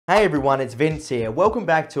Hey everyone, it's Vince here. Welcome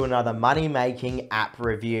back to another money-making app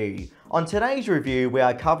review. On today's review, we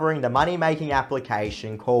are covering the money-making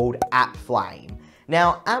application called AppFlame.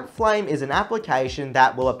 Now, AppFlame is an application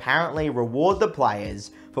that will apparently reward the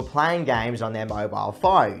players for playing games on their mobile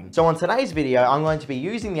phone. So on today's video, I'm going to be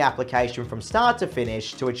using the application from start to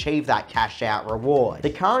finish to achieve that cash out reward.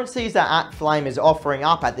 The currencies that AppFlame is offering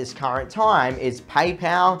up at this current time is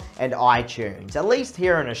PayPal and iTunes, at least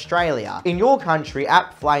here in Australia. In your country,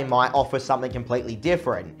 AppFlame might offer something completely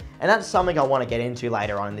different, and that's something I want to get into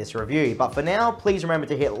later on in this review. But for now, please remember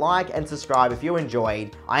to hit like and subscribe if you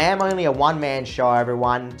enjoyed. I am only a one-man show,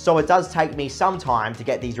 everyone, so it does take me some time to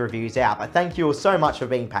get these reviews out, but thank you all so much for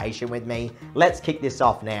being patient with me. Let's kick this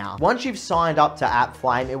off now. Once you've signed up to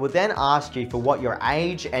AppFlame, it will then ask you for what your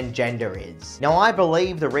age and gender is. Now, I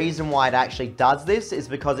believe the reason why it actually does this is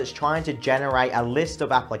because it's trying to generate a list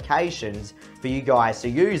of applications for you guys to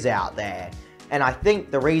use out there. And I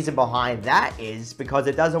think the reason behind that is because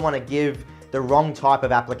it doesn't want to give the wrong type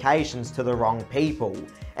of applications to the wrong people.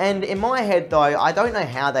 And in my head though, I don't know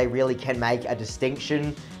how they really can make a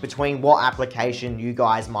distinction between what application you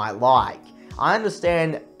guys might like. I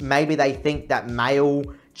understand maybe they think that male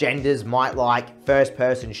genders might like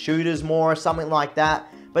first-person shooters more or something like that.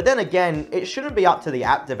 But then again, it shouldn't be up to the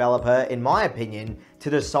app developer, in my opinion, to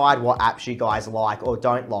decide what apps you guys like or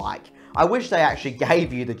don't like. I wish they actually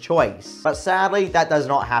gave you the choice, but sadly that does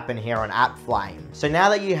not happen here on AppFlame. So now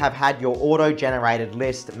that you have had your auto-generated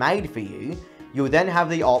list made for you, you'll then have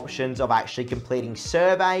the options of actually completing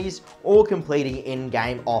surveys or completing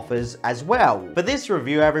in-game offers as well. For this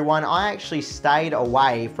review, everyone, I actually stayed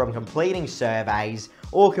away from completing surveys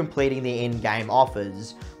or completing the in-game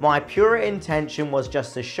offers. My pure intention was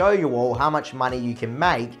just to show you all how much money you can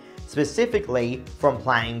make specifically from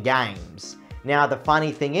playing games. Now, the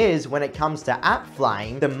funny thing is, when it comes to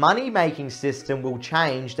AppFlame, the money-making system will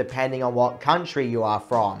change depending on what country you are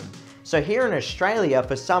from. So here in Australia,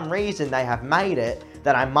 for some reason, they have made it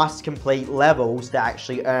that I must complete levels to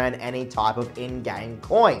actually earn any type of in-game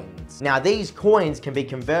coins. Now, these coins can be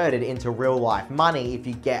converted into real-life money if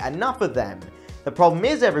you get enough of them. The problem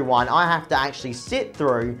is, everyone, I have to actually sit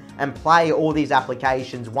through and play all these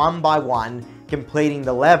applications one by one, completing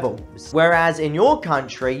the levels. Whereas in your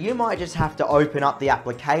country, you might just have to open up the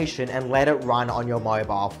application and let it run on your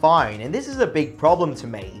mobile phone. And this is a big problem to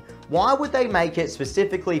me. Why would they make it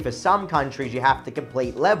specifically for some countries you have to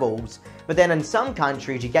complete levels, but then in some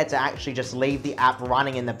countries you get to actually just leave the app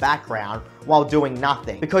running in the background while doing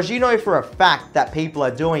nothing? Because you know for a fact that people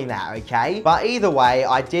are doing that, okay? But either way,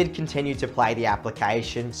 I did continue to play the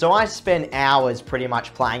application, so I spent hours pretty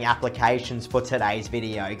much playing applications for today's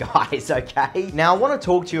video, guys, okay? Now I want to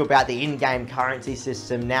talk to you about the in-game currency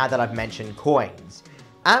system now that I've mentioned coins.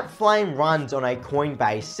 AppFlame runs on a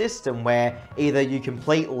coin-based system where either you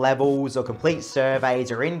complete levels or complete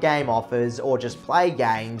surveys or in-game offers or just play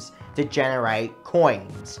games to generate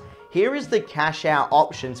coins. Here is the cash out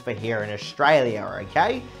options for here in Australia,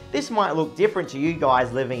 okay? This might look different to you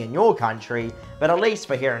guys living in your country, but at least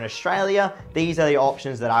for here in Australia, these are the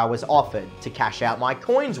options that I was offered to cash out my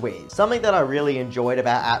coins with. Something that I really enjoyed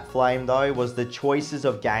about AppFlame though was the choices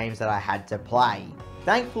of games that I had to play.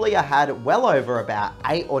 Thankfully, I had well over about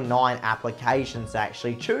 8 or 9 applications to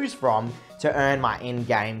actually choose from to earn my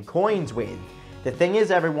in-game coins with. The thing is,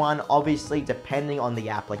 everyone, obviously depending on the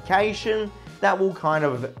application, that will kind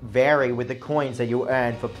of vary with the coins that you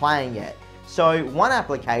earn for playing it. So one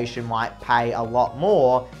application might pay a lot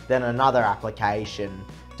more than another application.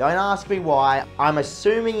 Don't ask me why. I'm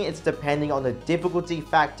assuming it's depending on the difficulty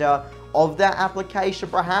factor of that application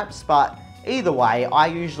perhaps, but either way, I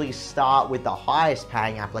usually start with the highest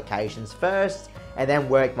paying applications first and then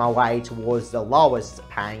work my way towards the lowest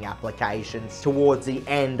paying applications towards the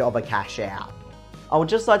end of a cash out. I would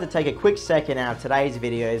just like to take a quick second out of today's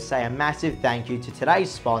video to say a massive thank you to today's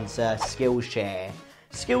sponsor, Skillshare.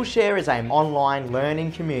 Skillshare is an online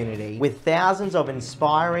learning community with thousands of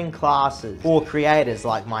inspiring classes for creators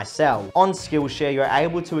like myself. On Skillshare, you're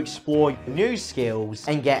able to explore new skills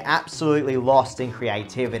and get absolutely lost in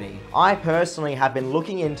creativity. I personally have been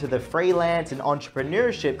looking into the freelance and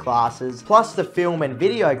entrepreneurship classes, plus the film and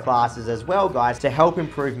video classes as well, guys, to help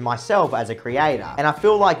improve myself as a creator. And I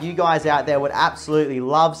feel like you guys out there would absolutely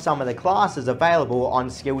love some of the classes available on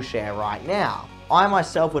Skillshare right now. I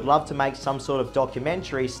myself would love to make some sort of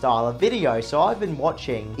documentary style of video, so I've been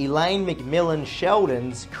watching Elaine McMillan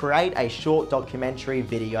Sheldon's Create a Short Documentary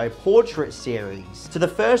Video Portrait series. To the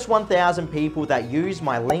first 1,000 people that use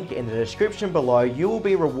my link in the description below, you will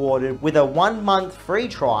be rewarded with a 1-month free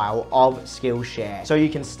trial of Skillshare, so you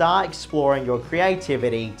can start exploring your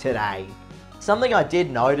creativity today. Something I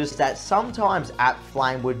did notice that sometimes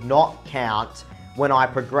AppFlame would not count when I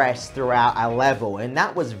progressed throughout a level, and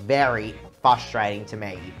that was very frustrating to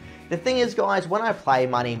me. The thing is, guys, when I play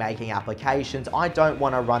money-making applications, I don't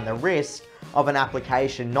want to run the risk of an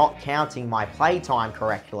application not counting my playtime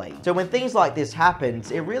correctly. So when things like this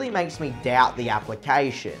happens, it really makes me doubt the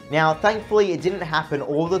application. Now, thankfully, it didn't happen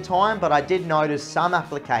all the time, but I did notice some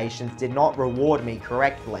applications did not reward me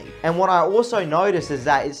correctly. And what I also noticed is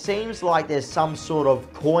that it seems like there's some sort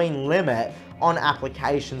of coin limit on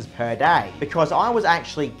applications per day, because I was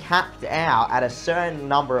actually capped out at a certain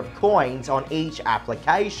number of coins on each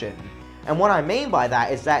application. And what I mean by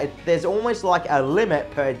that is that there's almost like a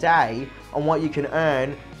limit per day on what you can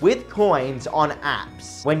earn with coins on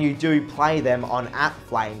apps when you do play them on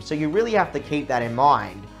AppFlame. So you really have to keep that in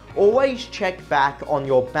mind. Always check back on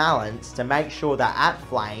your balance to make sure that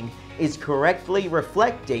AppFlame is correctly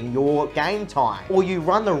reflecting your game time, or you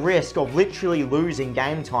run the risk of literally losing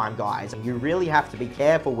game time, guys. You really have to be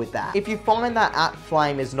careful with that. If you find that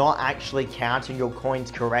AppFlame is not actually counting your coins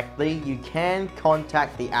correctly, you can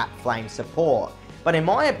contact the AppFlame support. But in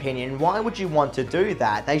my opinion, why would you want to do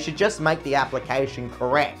that? They should just make the application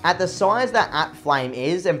correct. At the size that AppFlame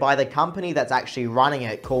is, and by the company that's actually running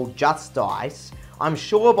it called Just Dice, I'm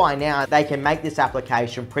sure by now they can make this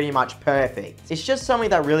application pretty much perfect. It's just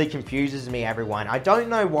something that really confuses me, everyone. I don't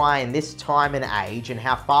know why in this time and age and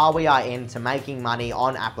how far we are into making money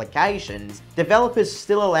on applications, developers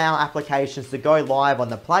still allow applications to go live on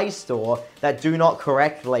the Play Store that do not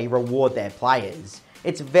correctly reward their players.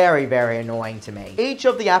 It's very, very annoying to me. Each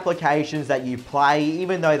of the applications that you play,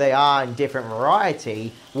 even though they are in different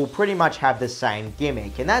variety, will pretty much have the same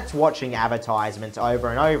gimmick, and that's watching advertisements over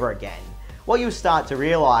and over again. What you'll start to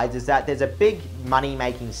realize is that there's a big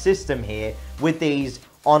money-making system here with these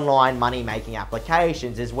online money-making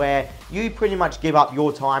applications, is where you pretty much give up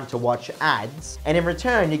your time to watch ads, and in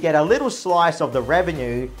return you get a little slice of the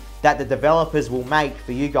revenue that the developers will make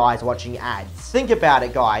for you guys watching ads. Think about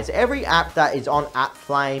it, guys. Every app that is on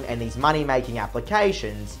AppFlame and these money-making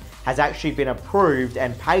applications has actually been approved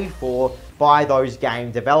and paid for by those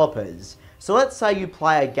game developers. So let's say you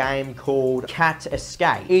play a game called Cat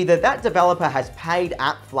Escape. Either that developer has paid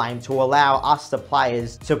AppFlame to allow us, the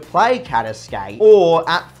players, to play Cat Escape, or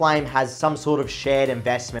AppFlame has some sort of shared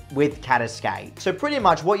investment with Cat Escape. So pretty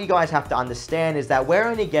much what you guys have to understand is that we're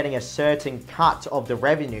only getting a certain cut of the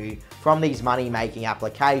revenue from these money-making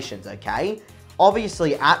applications, okay?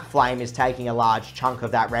 Obviously, AppFlame is taking a large chunk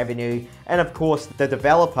of that revenue, and of course, the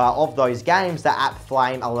developer of those games that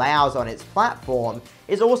AppFlame allows on its platform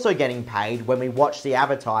is also getting paid when we watch the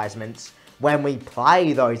advertisements when we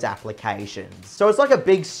play those applications. So it's like a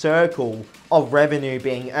big circle of revenue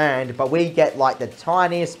being earned, but we get like the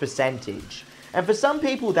tiniest percentage. And for some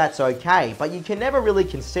people that's okay, but you can never really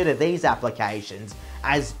consider these applications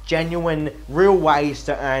as genuine, real ways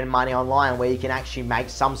to earn money online where you can actually make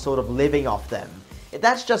some sort of living off them.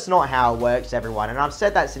 That's just not how it works, everyone, and I've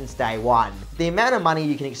said that since day one. The amount of money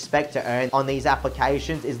you can expect to earn on these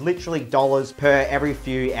applications is literally dollars per every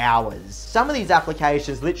few hours. Some of these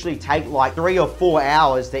applications literally take like 3 or 4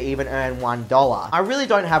 hours to even earn $1. I really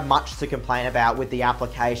don't have much to complain about with the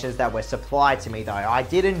applications that were supplied to me though. I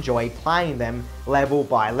did enjoy playing them level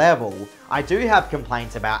by level. I do have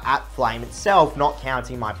complaints about AppFlame itself not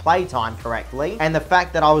counting my playtime correctly, and the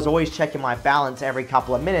fact that I was always checking my balance every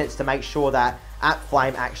couple of minutes to make sure that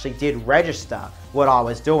AppFlame actually did register what I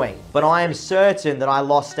was doing. But I am certain that I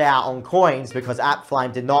lost out on coins because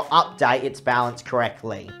AppFlame did not update its balance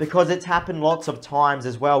correctly. Because it's happened lots of times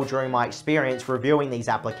as well during my experience reviewing these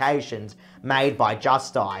applications made by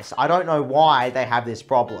Just Dice. I don't know why they have this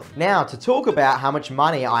problem. Now, to talk about how much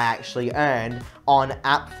money I actually earned on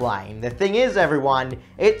AppFlame. The thing is, everyone,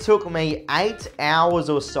 it took me 8 hours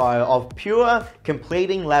or so of pure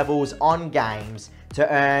completing levels on games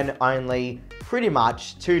to earn only pretty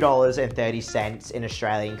much $2.30 in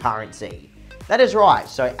Australian currency. That is right,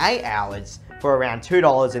 so 8 hours for around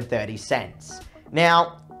 $2.30.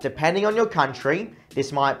 Now, depending on your country,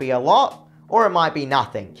 this might be a lot or it might be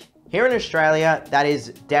nothing. Here in Australia, that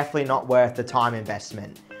is definitely not worth the time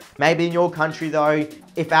investment. Maybe in your country though,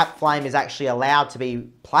 if AppFlame is actually allowed to be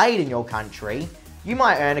played in your country, you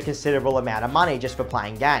might earn a considerable amount of money just for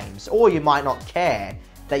playing games, or you might not care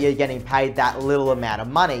that you're getting paid that little amount of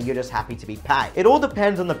money, you're just happy to be paid. It all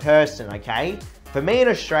depends on the person, okay? For me in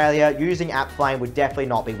Australia, using AppFlame would definitely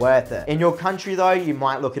not be worth it. In your country though, you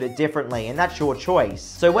might look at it differently, and that's your choice.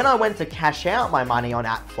 So when I went to cash out my money on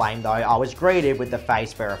AppFlame though, I was greeted with the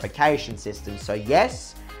face verification system. So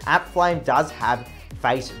yes, AppFlame does have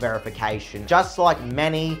face verification, just like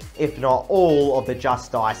many, if not all, of the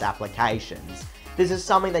Just Dice applications. This is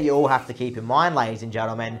something that you all have to keep in mind, ladies and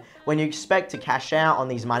gentlemen. When you expect to cash out on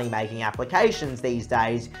these money-making applications these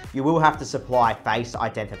days, you will have to supply face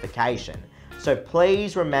identification. So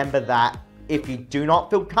please remember that if you do not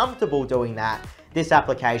feel comfortable doing that, this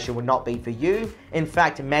application would not be for you. In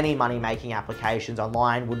fact, many money-making applications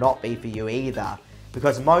online will not be for you either,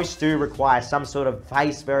 because most do require some sort of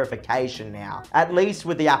face verification now, at least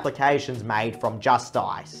with the applications made from Just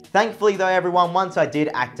Dice. Thankfully though everyone, once I did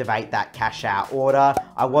activate that cash out order,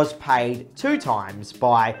 I was paid 2 times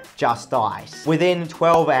by Just Dice, within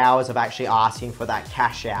 12 hours of actually asking for that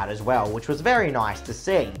cash out as well, which was very nice to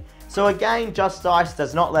see. So again, Just Dice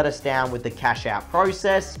does not let us down with the cash out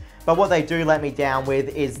process, but what they do let me down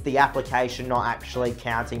with is the application not actually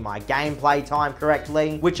counting my gameplay time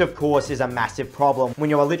correctly, which of course is a massive problem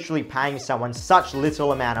when you're literally paying someone such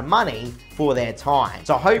little amount of money for their time.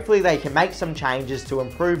 So hopefully they can make some changes to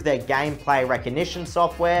improve their gameplay recognition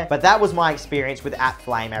software, but that was my experience with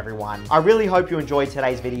AppFlame, everyone. I really hope you enjoyed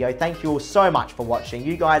today's video. Thank you all so much for watching.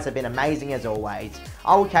 You guys have been amazing as always.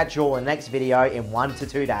 I will catch you all in the next video in 1 to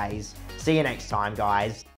 2 days. See you next time, guys.